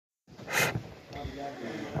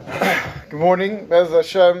Good morning, Bez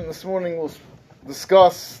Hashem. This morning we'll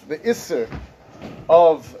discuss the Isser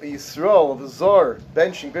of Yisrael, of the Zor,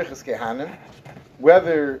 benching Birchas Kehanim,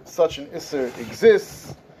 whether such an Isser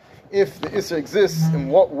exists, if the Isser exists, in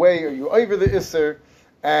what way are you over the Isser,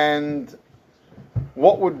 and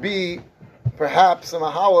what would be perhaps a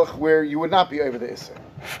Mahalach where you would not be over the Isser.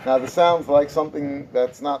 Now this sounds like something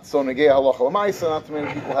that's not so negei halacha l'maisa. Not too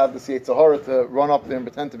many people have this Yetzer Hara to run up there and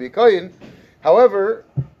pretend to be a kohen. However,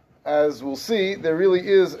 as we'll see, there really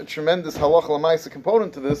is a tremendous halacha l'maisa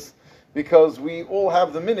component to this, because we all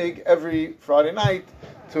have the minig every Friday night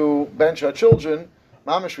to bench our children.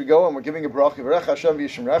 Mamish, we go and we're giving a bracha, V'rech Hashem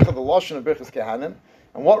v'yishmerecha, the lashon of Birchas Kehanim.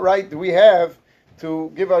 And what right do we have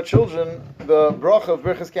to give our children the bracha of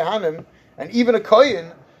Birchas Kehanim? And even a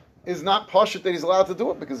kohen is not pashut that he's allowed to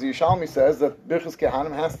do it, because the Yishalmi says that Birchas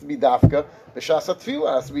Kehanim has to be dafka, b'shas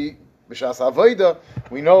ha-tefillah, has to be b'shas ha-avodah.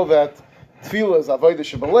 We know that tefillah is avodah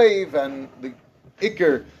shebelev, and the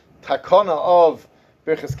ikar takana of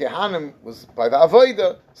Birchas Kehanim was by the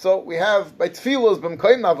avodah. So we have by tefillah is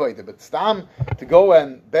b'mkoyim avodah, but stam to go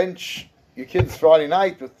and bench your kids Friday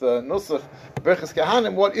night with the nusach Birchas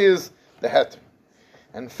Kehanim. What is the heter?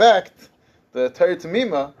 In fact, the Torah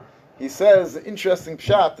Tamima, he says interesting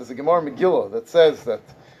pshat. There's a Gemara Megillah that says that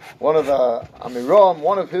one of the Amiram,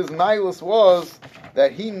 one of his nailus was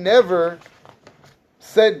that he never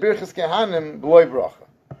said Birchas Kehanim b'loy bracha.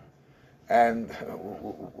 And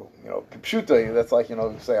kipshuta, that's like say,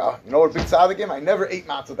 you know what a big tzaddik am? I never ate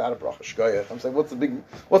matzah without a bracha. Shkoyach. I'm saying, what's the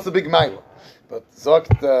big mailah? But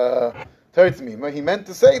Zokt Torah Tamima, he meant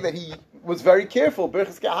to say that he was very careful.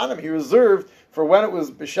 Birchas Kehanim he reserved for when it was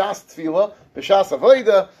b'shas tefillah, b'shas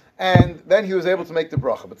avodah, and then he was able to make the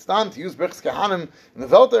bracha. But stam to use Birchas Kehanim in the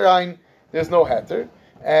Velterein, there's no heter,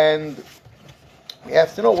 and we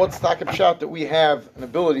have to know what's taka pshat that we have an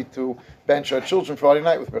ability to bench our children Friday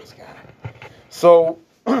night with Birchas Kehanim. So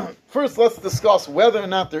first, let's discuss whether or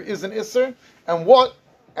not there is an isser, and what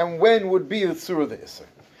and when would be the tzur of the isser.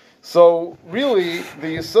 So really,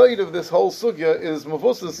 the yesod of this whole sugya is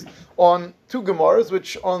mavusas on two gemaras,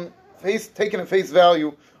 which taken at face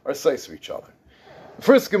value are seis for each other. The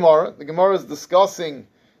first Gemara, the Gemara is discussing,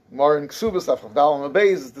 Gemara in Ksubas, Afchavdal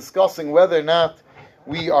Mabeis, is discussing whether or not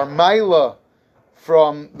we are maila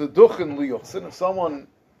from the duchen liyuchsin. If someone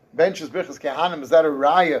benches Birchas Kehanim, is that a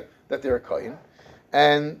raya that they're a kohen?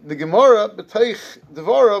 And the Gemara, B'teich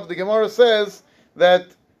Devarov, the Gemara says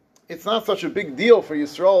that it's not such a big deal for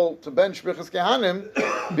Yisrael to bench Birchas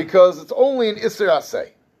Kehanim because it's only an Isser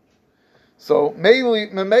Aseh. So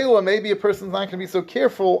maybe a person's not going to be so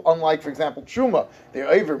careful, unlike, for example, Truma. They're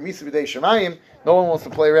over Misa B'dei Shemayim. No one wants to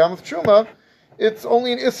play around with Truma. It's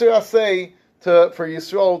only an Isser Aseh for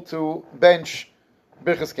Yisrael to bench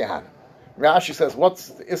Birchas Kehanim. Rashi says, what's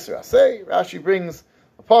the Isser Aseh? Rashi brings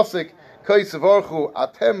a pasuk, Kaisavarchu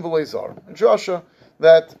atem v'lei zar. In Drasha,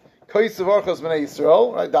 that Kaisavarchos b'nei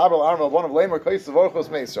Yisrael, right? Dabel Arma, one of Lamer, Kaisavarchos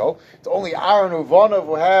b'nei Yisrael. It's only Aaron Uvanav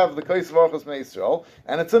who have the Kaisavarchos b'nei Yisrael,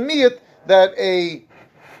 and it's a miyat that a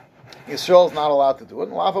Yisrael is not allowed to do it.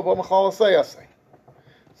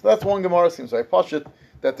 So that's one Gemara, seems very pashut,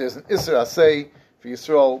 that there's an Isser Aseh for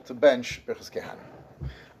Yisrael to bench Birchas Kehanim.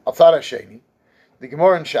 Atzad Hasheni, the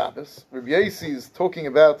Gemara in Shabbos, Rabbi Yossi is talking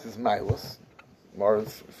about his mailus.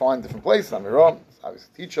 Gemara's find different places, Amiram,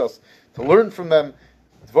 obviously teach us to learn from them.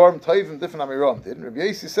 Dvarim Tovim, different Amiram did. Rabbi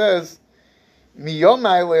Yossi says, Miyom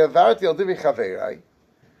Ma'ilei avarti al divrei chaverai,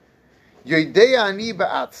 Yodei ani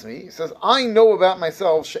ba'atzmi, he says, I know about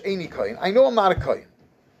myself, she'eni kohen, I know I'm not a kohen.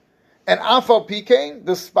 And afal pikein,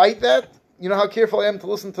 despite that, you know how careful I am to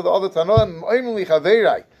listen to the other Tanoim, Oimli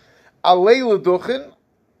chaverai, alei l'duchen,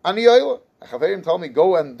 ani yoyla. Chaverim tell me,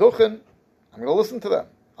 go and duchen, I'm going to listen to them.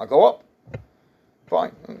 I'll go up.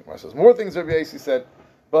 Fine. There's more things Rabbi Yossi said,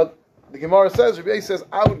 but the Gemara says, Rabbi Yossi says,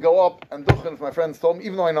 I would go up and duchen if my friends told me,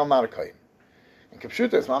 even though I know I'm not a kohen. In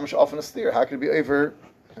Kipshuta, it's mamish often a steer. How could it be over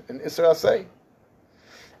an Isser Aseh?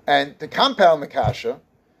 And to compound the kasha,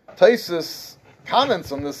 Taisus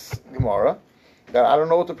comments on this Gemara that I don't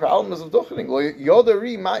know what the problem is of duchening.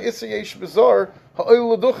 Yodari ma Isser yesh bezor ha'oil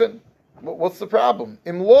l'duchen. What's the problem?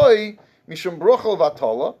 Imloi mishum brochel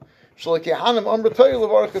v'atola shel kehanim amratoy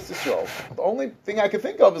levarachas Yisrael. The only thing I can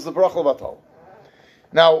think of is the brochel v'atola.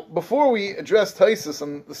 Now, before we address Taisus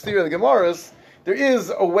and the steer of the Gemaras, there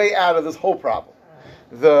is a way out of this whole problem.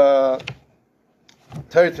 The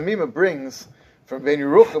Torah Tamima brings from Ben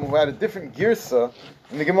Yerucham, who had a different girsa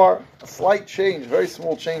in the Gemara, a slight change, very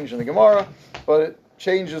small change in the Gemara, but it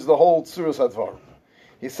changes the whole Tzuras Hadvar.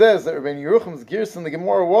 He says that Ben Yerucham's girsa in the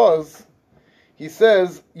Gemara was, he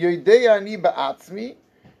says, Yodei ani ba'atzmi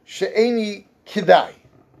she'eni kidai.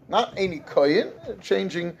 not any koyin.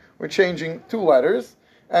 We're changing 2 letters,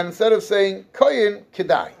 and instead of saying koyin,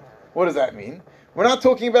 kedai. What does that mean? We're not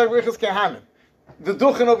talking about Birchas Kehanim. The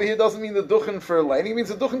duchen over here doesn't mean the duchen for learning. It means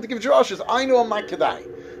the duchen to give drashas. I know I'm my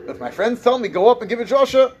kedai. But if my friends tell me go up and give a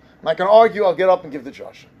drasha, I'm not going to argue. I'll get up and give the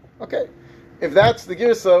drasha. Okay. If that's the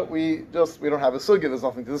girsa, we don't have a sugya. There's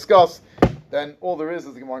nothing to discuss. Then all there is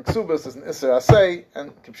the Gemara in Ksubas, is an Isser Asay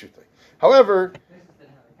and Kipshutei. However,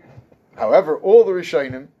 all the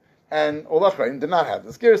Rishonim and all the Achrayim did not have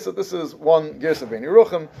this girsa. This is one girsa Bein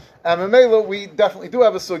Yeruchim. And Memela, we definitely do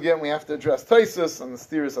have a sugya, and we have to address Taisus and the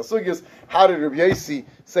Stiris HaSugyas. How did Rabbi Yosi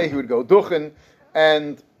say he would go duchen?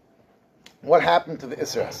 And what happened to the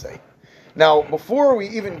Isser Asay? Now, before we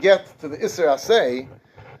even get to the Isser Asay,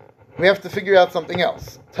 we have to figure out something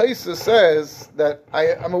else. Taisus says that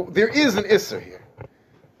there is an Isser here.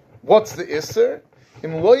 What's the Isser?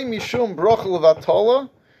 Im loy mishum bracha levatala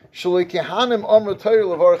shalei kehanim amru Torah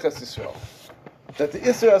levarches Yisrael. That the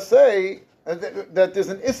Isser Asay, that there's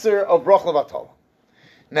an Isser of bracha levatala.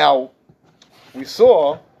 Now, we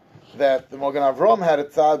saw that the Magen Avram had a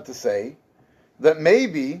tzad to say that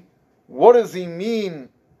maybe, what does he mean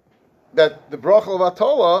that the bracha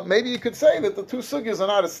levatala? Maybe you could say that the 2 sugyas are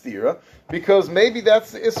not a stira, because maybe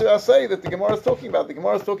that's the Isser Asay that the Gemara is talking about. The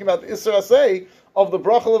Gemara is talking about the Isser Asay of the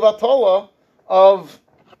bracha levatala of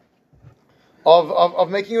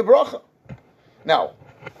making the bracha. Now,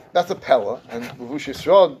 that's a pella, and Levush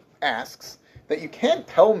Yisrael asks that you can't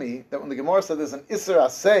tell me that when the Gemara said there's an Isser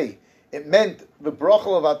Asay, it meant the bracha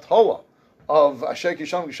levatala of Asher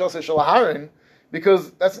Kisham Gishasei Shel Aharon,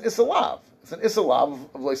 because that's an Isser Lav. It's an Isser Lav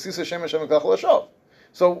of Leisisa Hashem Hashem Kach L'Shav.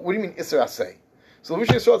 So what do you mean Isser Asay? So Levush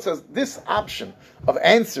Yisrael says this option of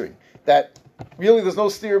answering that really there's no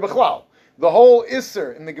steer b'chlal. The whole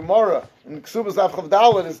Isser in the Gemara in Ksubas Daf Chav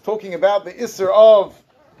Dalet is talking about the Isser of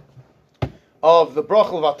the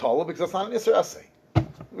bracha levatala, because that's not an Isser Asay.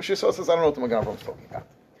 Levush Yisrael says I don't know what the Magen Avram is talking about.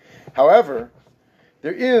 However,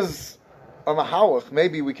 there is a mahalach.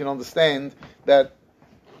 Maybe we can understand that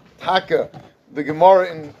Taka, the Gemara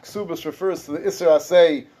in Ksubas refers to the Isser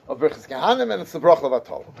Asay of Birchas Kehanim, and it's the bracha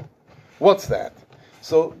levatala. What's that?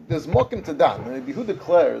 So there's Mokim Tadan, and Yehuda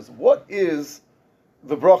declares what is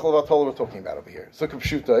the bracha levatala we're talking about over here. So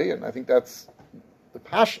Kipshutei, and I think that's the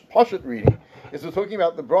Pashut reading, is we're talking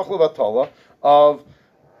about the bracha levatala of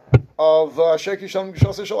Asher Kisham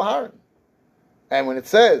Gishasei Shel Aharon. And when it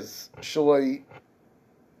says Shaloi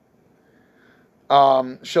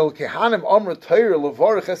Shel Kehanim Amr Torah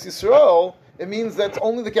Levarech Es Yisrael, it means that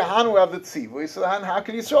only the Kehanim who have the tzivui. So then how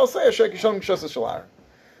can Yisrael say Asher Kisham Gishasei Shel Aharon?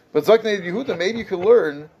 But Zaknei Yehuda, maybe you could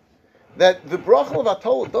learn that the bracha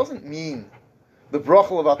levatala doesn't mean the bracha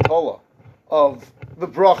levatala of the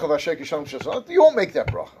bracha of Asher Kisham Gishasei Shel Aharon. You won't make that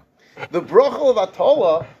bracha. The bracha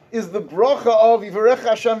levatala is the bracha of Yivarech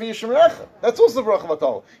Hashem v'Yishmerecha. That's also the bracha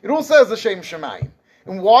levatala. It all says the Shem Shemayim.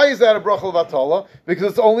 And why is that a bracha levatala?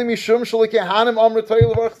 Because it's only mishum shel kehanim amru Torah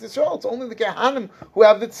levarech Yisrael. It's only the kehanim who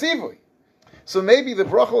have the tzivui. So maybe the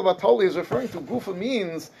bracha levatala is referring to gufa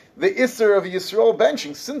means the isser of Yisrael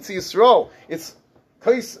benching. Since Yisrael, it's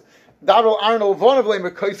Davel Arno Levonov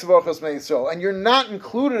Leimer Kaisavachos Me Yisrael, and you're not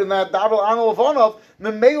included in that Davel Arno Levonov.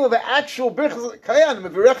 Memela, the actual Birchas Kayan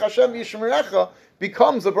Mevirech Hashem Yishmerecha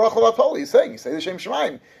becomes the bracha levatala. He's saying, you say the Shem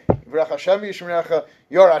Shemayim, Mevirech Hashem Yishmerecha,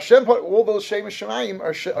 Yor Hashem. All those Shem Shemayim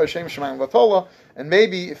are Shem Shemayim levatala. And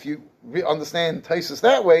maybe if you understand Taisus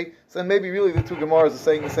that way, then maybe really the 2 Gemaras are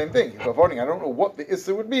saying the same thing. I don't know what the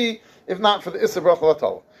Issa would be if not for the Issa bracha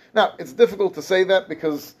levatala. Now it's difficult to say that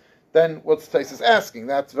because then what's Taisus asking?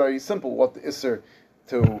 That's very simple. What the Isser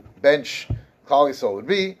to bench Klal Yisrael would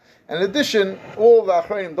be. And in addition, all the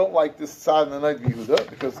Achrayim don't like this tzad in the night Yehuda,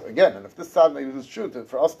 because again, and if this tzad in the Yehuda is true,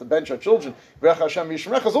 for us to bench our children, Berech Hashem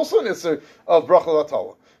Yishmerecha is also an Isser of bracha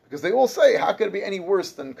levatala. Because they all say, how could it be any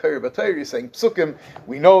worse than Kair B'Torah? You're saying Psukim.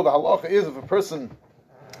 We know the halacha is if a person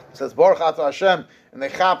says Baruch Atah Hashem, and they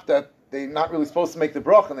chap that they're not really supposed to make the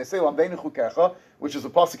bracha, and they say Lamdeinu Chukecha, which is a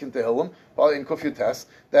pasuk in Tehillim, in Kuf Yutes,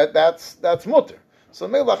 that's mutter. So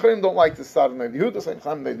maybe the Acharim don't like this side of Neiv Yehuda. So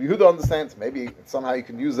Neiv Yehuda understands. Maybe somehow you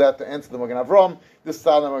can use that to answer the Magen Avram. This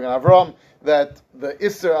side of the Magen Avram, that the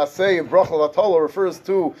Isser Asay of Bracha levatala refers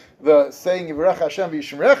to the saying Yivarech Hashem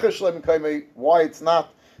v'Yishmerecha Shleim Kaimei. Why it's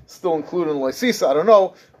not still included in Leisisa, I don't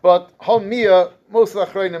know. But Homia, most of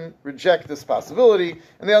the Achrayim reject this possibility,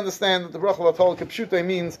 and they understand that the Bracha levatala Kipshutei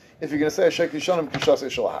means if you're going to say Asher Kishanim Kishasei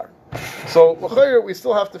Shel Aharon. So l'chayr, we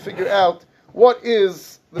still have to figure out what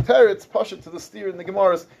is the teretz pasha to the steer in the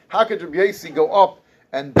Gemaras. How could Rabbi Yosi go up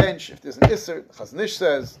and bench if there's an Isser? Chazon Ish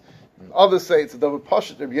says, and others say it's a double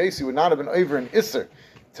pasha. Rabbi Yosi would not have been over an Isser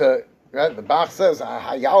to Right? The Bach says,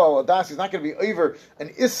 Hayal al Adas, he's not going to be over an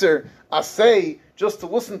Isser Asay just to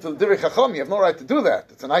listen to the Divrei Chacham. You have no right to do that.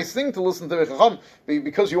 It's a nice thing to listen to Divrei Chacham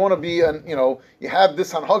because you want to be, you have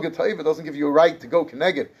this Hanhaga Ta'iv, it doesn't give you a right to go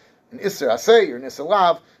Keneged an Isser Asay or an Isser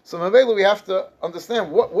Lav. So Mavela, we have to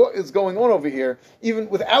understand what is going on over here, even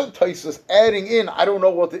without Taisus adding in, I don't know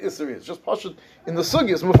what the Isser is. Just Pashut in the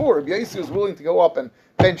Sugyas before. Rabbi Yossi was willing to go up and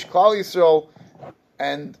bench Klal Yisrael,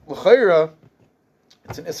 and L'chaira,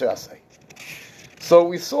 it's an Isser Asay. So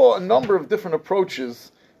we saw a number of different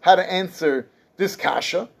approaches how to answer this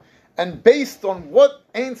kasha, and based on what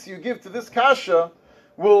answer you give to this kasha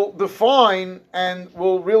will define and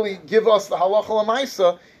will really give us the halacha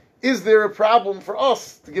l'maisa. Is there a problem for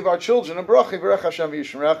us to give our children a bracha v'rech Hashem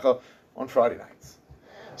v'yishmerecha on Friday nights?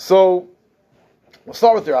 So we'll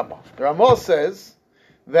start with the Ramah. The Ramah says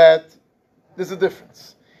that there's a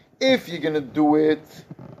difference. If you're going to do it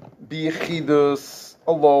b'yechidus,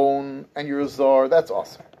 alone, and you're a zar, that's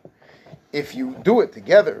awesome. If you do it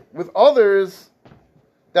together with others,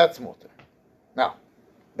 that's mutter. Now,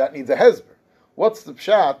 that needs a hezber. What's the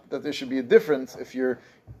pshat that there should be a difference if you're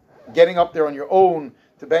getting up there on your own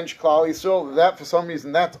to bench Klal Yisrael? That for some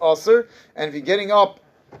reason that's aser, and if you're getting up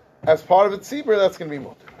as part of a tzibur, that's going to be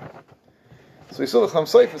mutter. So Yisrael Chaim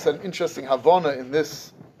Sofer said an interesting havana in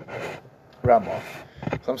this Ramah.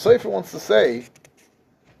 Chaim Sofer wants to say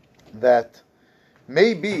that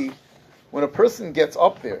maybe when a person gets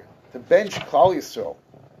up there to bench Klal Yisrael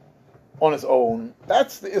on his own,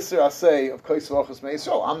 that's the Isser Asay of Kais V'achas Mei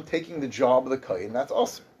Yisrael. I'm taking the job of the Kayin, that's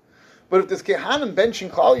Asr. But if there's Kehanim benching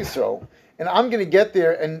Klal Yisrael, and I'm going to get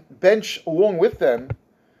there and bench along with them,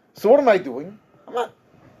 so what am I doing? I'm not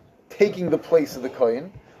taking the place of the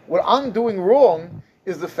Kayin. What I'm doing wrong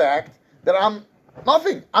is the fact that I'm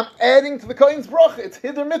nothing. I'm adding to the Kain's bracha. It's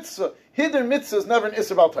Hider Mitzvah. Hider Mitzvah is never an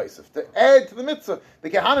Isser Bal Taisif. To add to the Mitzvah, the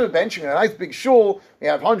Kehanim are benching in a nice big shul. We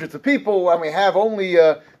have hundreds of people, and we have only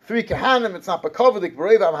 3 Kehanim. It's not Bakovadik,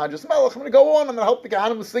 Bereva, I'm Hajjus Melech. I'm going to go on. I'm going to help the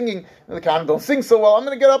Kehanim with singing. And the Kehanim don't sing so well. I'm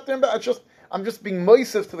going to get up there and I'm just being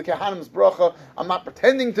moisef to the Kehanim's bracha. I'm not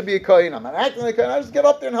pretending to be a Kohen. I'm not acting like a Kohen. I just get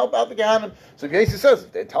up there and help out the Kehanim. So if Yossi says,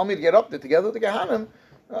 if they tell me to get up there together with the Kehanim,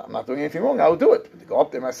 I'm not doing anything wrong. I will do it. But to go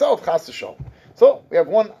up there myself, chas v'shalom. So we have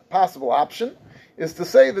one possible option, is to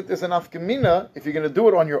say that there's enough gemina if you're going to do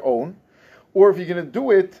it on your own, or if you're going to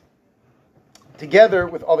do it together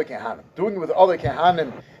with other Kehanim. Doing it with other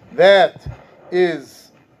Kehanim, that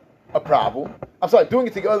is a problem. I'm sorry, doing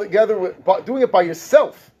it doing it by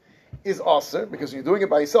yourself is aser, because when you're doing it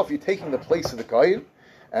by yourself, you're taking the place of the Kohen.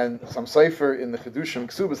 And some Sefer in the Chedushim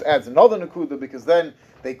Ksubas adds another Nakuda, because then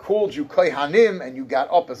they called you Kohanim and you got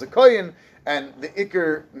up as a Kohen, and the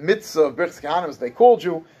Iker Mitzvah of Birchs Kehanim is they called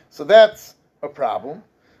you, so that's a problem.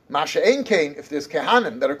 Masha Ein Kain, if there's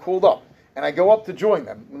Kehanim that are called up, and I go up to join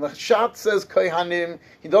them, when the Shat says Kohanim,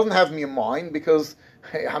 he doesn't have me in mind, because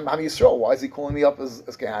hey, I'm Yisrael, why is he calling me up as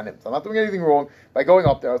Kehanim? So I'm not doing anything wrong by going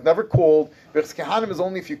up there. I was never called. Birchs Kehanim is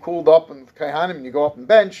only if you called up and Kohanim and you go up and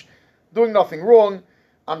bench, doing nothing wrong.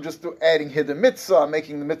 I'm just adding Hider Mitzvah, I'm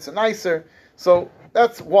making the Mitzvah nicer. So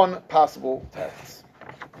that's one possible text.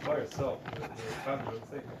 By yourself, the Chacham doesn't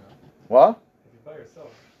say that. What? If you're by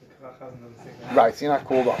yourself, the Chacham doesn't say that. Right, so you're not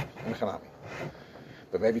called up in Chanami.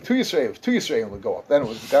 But maybe two Yisraelim would go up. Then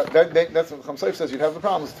that's what Chaim Sofer says. You'd have the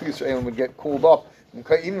problem is 2 Yisraelim would get called up.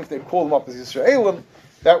 Even if they call them up as Yisraelim,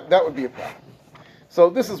 that would be a problem. So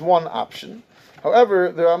this is one option.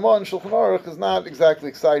 However, the Ramah in Shulchan Aruch is not exactly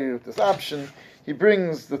excited with this option. He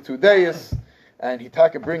brings the 2 days, and he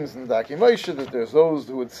brings in the Daki Moshe that there's those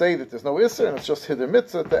who would say that there's no Isser, and it's just Hider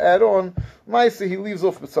Mitzvah to add on. Maisa, he leaves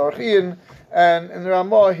off B'tzarech Ian, and in the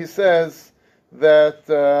Ramah he says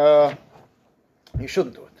that you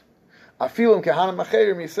shouldn't do it. Afilim Kehanim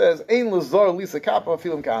Macherim, he says, Ein Lazar Lisa Kappa,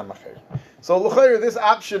 Afilim Kehanim Macherim. So, l'chayr, this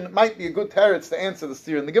option might be a good teretz to answer the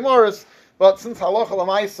steer in the Gemaras, but since halacha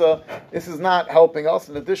l'maisa, this is not helping us.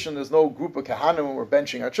 In addition, there's no group of kahanim when we're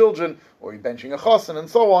benching our children, or you're benching a chassan, and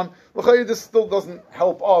so on. L'chayr, this still doesn't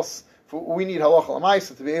help us. We need halacha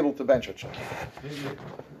l'maisa to be able to bench our children.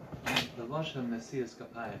 The Lashon Messias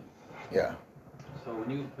Kapayim. Yeah. So when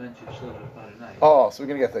you bench your children Friday night. Oh, so we're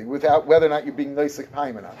going to get there. Without whether or not you're being nice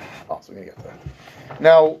kapayim or not. Oh, so we're going to get to that.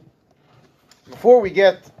 Now, before we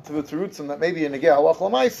get to the terutzim that maybe in Negeh halacha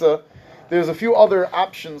l'maisa, there's a few other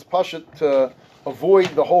options, Pashut, to avoid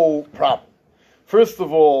the whole problem. First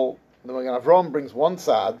of all, the Magen Avraham brings one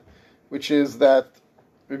sad, which is that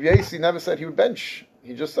Rabbi Yossi never said he would bench.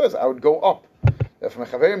 He just says, I would go up. If my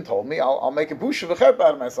chaverim told me, I'll make a busha v'cherpa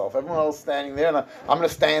out of myself. Everyone else standing there, and I'm going to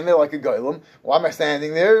stand there like a goylem. Why am I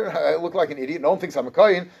standing there? I look like an idiot. No one thinks I'm a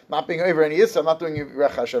kohen. Not being over any issa. I'm not doing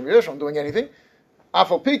Rech Hashem Yerush. I'm doing anything.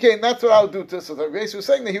 Afal Pike, and that's what I would do to. So Rabbi Yossi was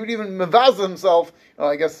saying that he would even mevaz himself.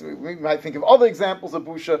 I guess we might think of other examples of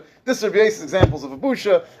busha. This is Rabbi Yossi's examples of a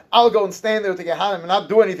busha. I'll go and stand there with the Gehanim and not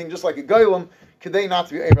do anything, just like a goylem. Kedei not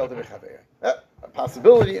to be able to be chaver. A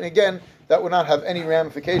possibility, and again, that would not have any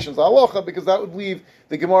ramifications halacha, because that would leave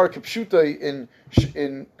the Gemara Kipshuta in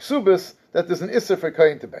Ksubis that there's an isser for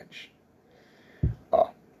kohen to bench.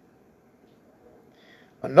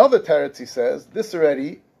 Another teretz, he says, this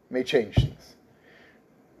already may change things.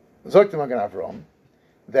 Zok the Magen Avram,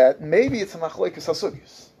 that maybe it's a machlokes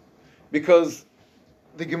hasugyos, because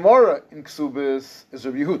the Gemara in Ksubis is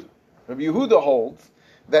Rabbi Yehuda. Rabbi Yehuda holds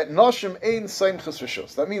that noshim ein seimchus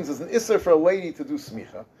rishos. That means there's an isser for a lady to do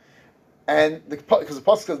smicha, and because the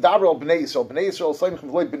pasuk says daber al bnei Yisrael seimchus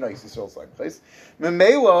v'loy bnei Yisrael seimchus.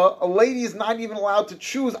 Memela, a lady is not even allowed to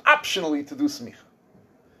choose optionally to do smicha.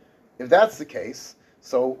 If that's the case,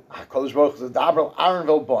 so Hakadosh Baruch Hu is daber al Aaron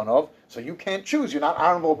vel bonov, so you can't choose. You're not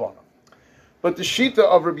Aaron vel bonov. But the shita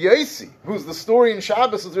of Rabbi Yossi, who's the story in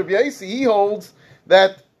Shabbos of Rabbi Yossi, he holds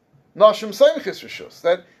that noshim seimchus rishos,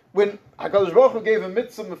 that when HaKadosh Baruch Hu gave a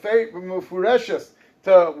mitzvah mefureshes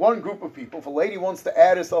to one group of people, if a lady wants to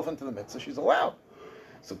add herself into the mitzvah, she's allowed.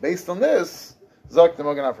 So based on this, Zok the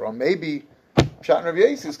Magen Avram, maybe Pshat Rabbi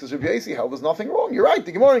Yossi is because Rabbi Yossi held there's nothing wrong. You're right,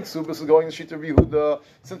 the Gemara in Ksubis is going to Shita Rabbi Yehuda,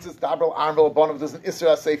 since it's Dabrel Arnvel Abonov, there's an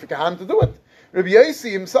Isra Sefer Kahan to do it. Rabbi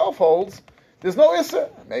Yossi himself holds there's no Isra.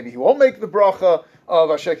 Maybe he won't make the bracha of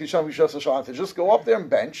Ashek Yisham Yishas Hashan to just go up there and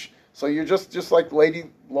bench. So you're just like the lady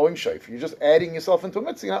blowing shayf. You're just adding yourself into a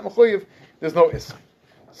mitzvah. You're not mechuyev. There's no isra.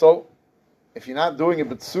 So if you're not doing a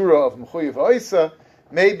b'tzura of mechuyev ha'isa,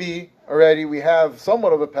 maybe already we have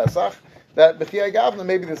somewhat of a pesach that b'chiyai gavna,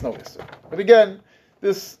 maybe there's no isra. But again,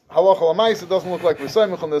 this halacha l'maisa doesn't look like we're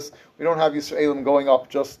soymich on this. We don't have Yisraelim going up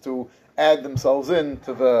just to add themselves in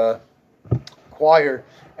to the choir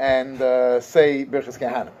and say birchas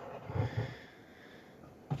kehanim.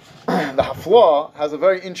 The Haflah has a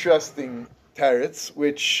very interesting teretz,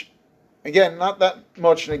 which, again, not that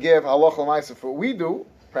much negev halacha l'maisa for what we do,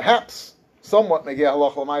 perhaps somewhat negev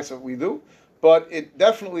halacha l'maisa for what we do, but it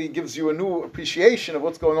definitely gives you a new appreciation of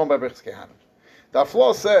what's going on by Birchas Kehanim. The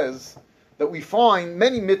Haflah says that we find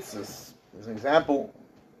many mitzvahs. There's an example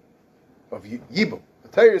of Yibum. The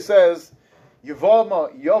Torah says,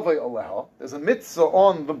 Yavama Yavai Aleha, there's a mitzvah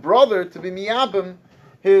on the brother to be miyabim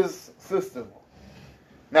his sister-in-law.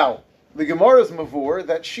 Now, the Gemara is mavur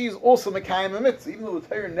that she's also mekayim a mitzvah, even though the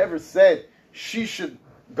Torah never said she should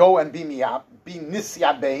go and be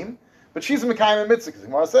nisyabeim, but she's a mekayim a mitzvah, because the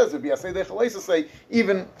Gemara says, it'd be say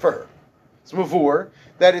even for her. It's mavur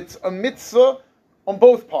that it's a mitzvah on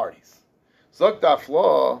both parties. Zok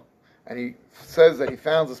Dafla, and he says that he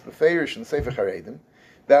found this befeirish in Sefer Charedim,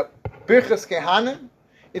 that Birchas Kehanim,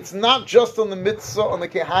 it's not just on the mitzvah on the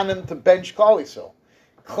Kehanim to bench Klal Yisrael.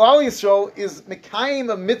 Klal Yisrael is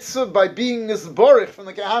mekayim a mitzvah by being nisborich from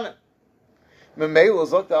the Kehanim. Memela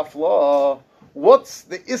Zok Dafla, what's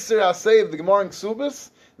the Isser Asay of the Gemara in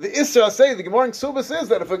Ksubis? The Isser Asay of the Gemara in Ksubis is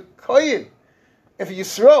that if a Kohen, if a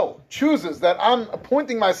Yisrael chooses that I'm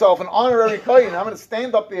appointing myself an honorary Kohen, I'm going to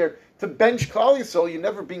stand up there to bench Klal Yisrael, you're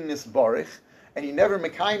never being nisborich, and you never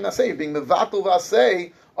mekayim nasei, you're being mevatul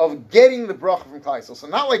vasei of getting the bracha from Klal Yisrael. So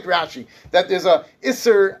not like Rashi, that there's a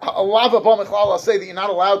Isser, a lava b'mechlal asei that you're not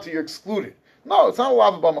allowed to, you're excluded. No, it's not a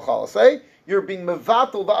lava b'mechlal asei. You're being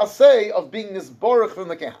mevatul vasei of being nisborich from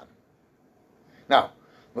the Kehan. Now,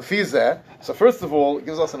 Mefizeh, so first of all, it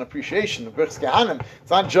gives us an appreciation of Birchas Kehanim.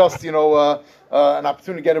 It's not just, an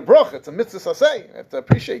opportunity to get a bracha. It's a mitzvah saseh. You have to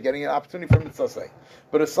appreciate getting an opportunity for mitzvah saseh.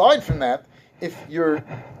 But aside from that, if you're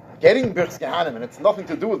getting Birchas Kehanim and it's nothing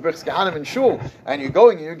to do with Birchas Kehanim in shul, and you're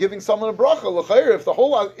going and you're giving someone a bracha, l'chayr, if the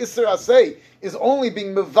whole Isser Aseh is only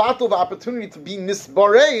being mevatel the opportunity to be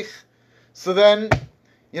nisbarech, so then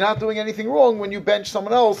you're not doing anything wrong when you bench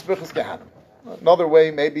someone else Birchas Kehanim. Another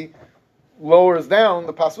way, maybe, lowers down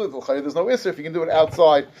the possibility. There's no Isser if you can do it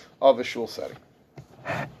outside of a shul setting.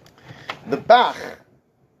 The Bach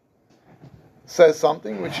says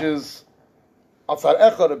something which is outside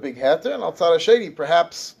Echad a big heter, and outside Ashedi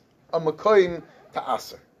perhaps a Makoim to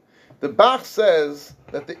Aser. The Bach says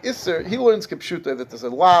that the Isser, he learns Kipshuta, that there's a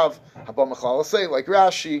lav, Haba Mechlal Aseh, like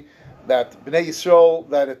Rashi, that Bnei Yisrael,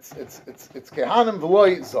 that it's Kehanim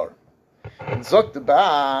v'loi Zor. And Zok the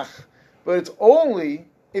Bach, but it's only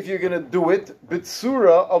if you're going to do it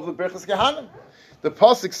b'tzura of the Birchas Kehanim. The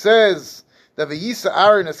pasuk says that v'yisa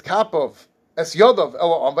Aaron es kapov es yodov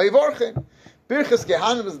elo am vayvorchen. Birchas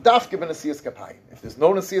Kehanim is dafke b'nesiyas kapayim. If there's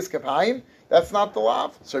no nesiyas kapayim, that's not the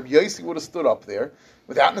lav. So Rabbi Yossi would have stood up there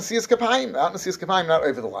without nesiyas kapayim. Without nesiyas kapayim, not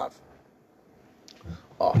over the lav.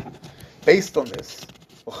 Based on this,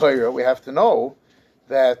 we have to know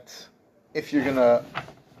that if you're going to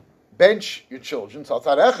bench your children, so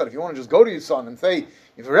outside echad, if you want to just go to your son and say,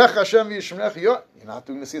 Yivarech Hashem v'yishmerecha, you're not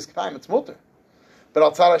doing Nesias Kapayim, it's mutter. But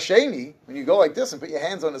outside Hasheni, when you go like this and put your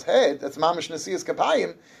hands on his head, that's mamish Nesias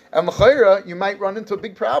Kapayim, and l'chayra, you might run into a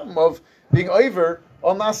big problem of being over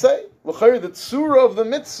on Naseh. L'chayra, the tzura of the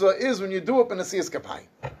mitzvah is when you do it in Nesias Kapayim.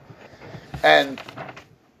 And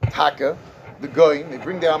Taka, the Goyin, they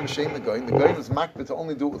bring down Mashem the Goyin. The Goyin was makbid to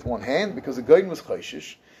only do it with one hand because the Goyin was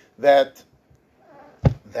chayshish that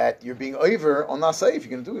you're being over on Naseh if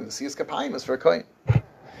you're going to do it. The Siyas Kapayim is for a Kohen.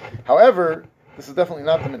 However, this is definitely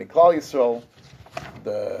not the mini Klal Yisrael.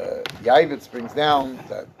 The Yavitz brings down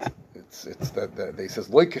that it's that they says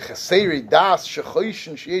loike chaseri das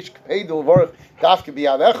shechoishin sheyesh kpeidel vorach dafke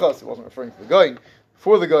biyadechas. He wasn't referring to the Goyin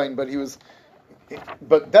for the Goyin, but he was.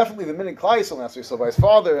 But definitely the minig Klal Yisrael has to be so by his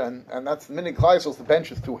father, and that's the minig Klal Yisrael to bench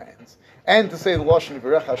with two hands and to say the lashon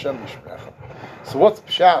Yivarech Hashem v'yishmerecha. So what's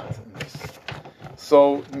pshat in this?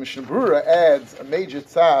 So the Mishnah Berurah adds a major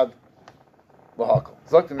tzad l'hakol.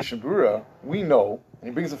 Zok the Mishnah Berurah, we know, and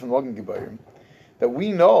he brings it from the Magen Gebayim, that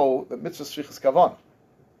we know that mitzvah shrichas kavanah.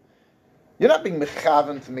 You're not being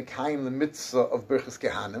mechaven to mekayim the mitzvah of birchas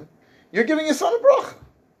kehanim. You're giving your son a bracha.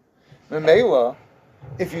 Memela,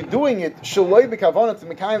 if you're doing it shaloi b'kavanah to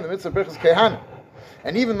mekayim the mitzvah of birchas kehanim,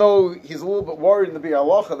 and even though he's a little bit worried in the Bir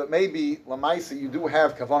Halacha that maybe lamaisa you do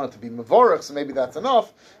have kavanah to be mevorach, so maybe that's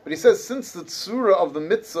enough. But he says since the tzura of the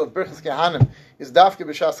mitzvah of birchas kehanim is dafke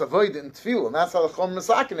b'shas avodah and tefillah, and that's how the Chum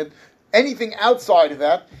masakin it. Anything outside of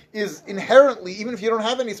that is inherently, even if you don't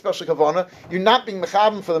have any special kavanah, you're not being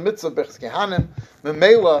mechavim for the mitzvah of birchas kehanim.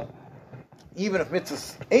 Memela, even if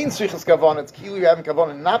mitzvah ain't shrichas kavanah, it's kilu you having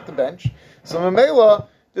kavanah not to bench. So memela,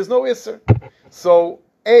 there's no isser. So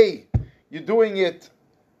you're doing it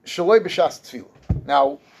shaloi b'shas tefillah.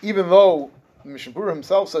 Now, even though the Mishnah Berurah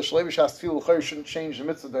himself says shaloi b'shas tefillah, l'chayr shouldn't change the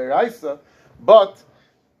mitzvah d'oraisa, but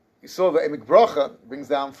you saw the Emek Bracha brings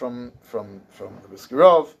down from the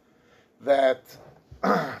Brisker that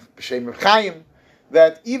b'shem Reb Chaim,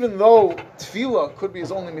 that even though tefillah could be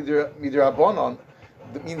his only midrabanon,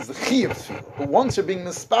 that means the chi of tefillah. But once you're being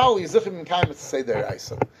mispal, yizuchim kaim to say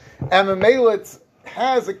d'oraisa, and the meilet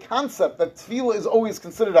has a concept that tefillah is always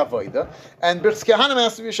considered avodah, and birchas kehanim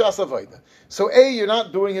has to be b'shas avodah. So you're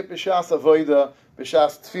not doing it b'shas avodah,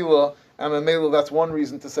 b'shas tefillah, and memela that's one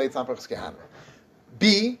reason to say it's not birchas kehanim.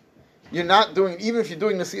 B, you're not doing it, even if you're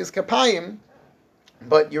doing Nesias Kapayim,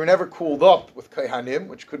 but you're never cooled up with kehanim,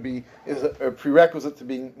 which is a prerequisite to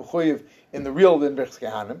being mechuyev in the real din birchas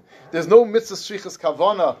kehanim. There's no mitzvah shrichas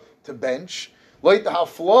kavana to bench. Like the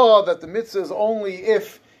haflah that the mitzvah is only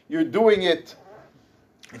if you're doing it.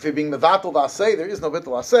 If you're being mevatel v'aseh, there is no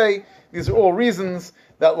bittul aseh. These are all reasons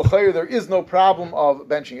that l'chayr there is no problem of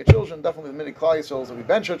benching your children. Definitely the minig Klal Yisrael is that we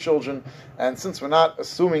bench our children, and since we're not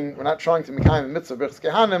trying to mekayim the mitzvah birchas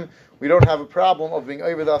kehanim, we don't have a problem of being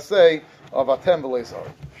over the aseh of atem v'leisar.